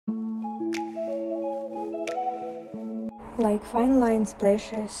like fine line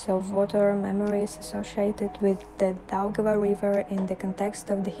splashes of water, memories associated with the Daugava river in the context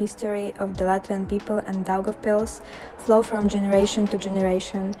of the history of the Latvian people and Daugavpils flow from generation to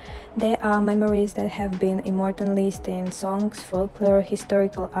generation. They are memories that have been immortalized in songs, folklore,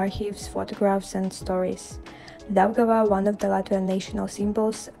 historical archives, photographs and stories. Daugava, one of the Latvian national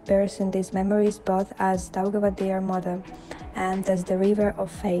symbols, appears in these memories both as Daugava, dear mother, and as the river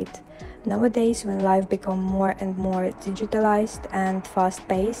of fate. Nowadays, when life becomes more and more digitalized and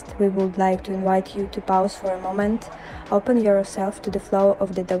fast-paced, we would like to invite you to pause for a moment, open yourself to the flow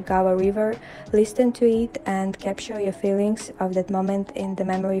of the Daugava river, listen to it and capture your feelings of that moment in the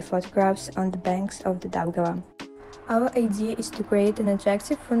memory photographs on the banks of the Daugava. Our idea is to create an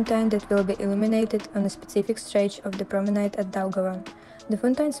attractive fountain that will be illuminated on a specific stretch of the promenade at Daugava. The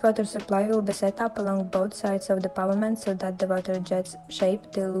fountain's water supply will be set up along both sides of the pavement so that the water jets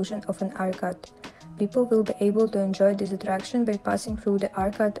shape the illusion of an arcade. People will be able to enjoy this attraction by passing through the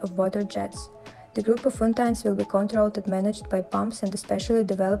arcade of water jets. The group of fountains will be controlled and managed by pumps and a specially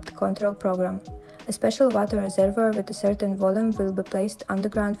developed control program. A special water reservoir with a certain volume will be placed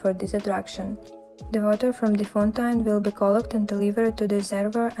underground for this attraction. The water from the fountain will be collected and delivered to the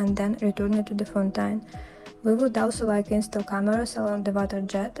reservoir and then returned to the fountain. We would also like to install cameras along the water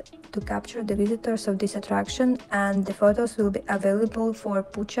jet to capture the visitors of this attraction, and the photos will be available for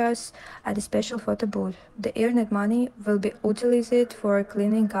purchase at a special photo booth. The earned money will be utilized for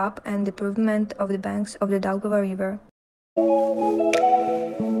cleaning up and improvement of the banks of the Daugava river.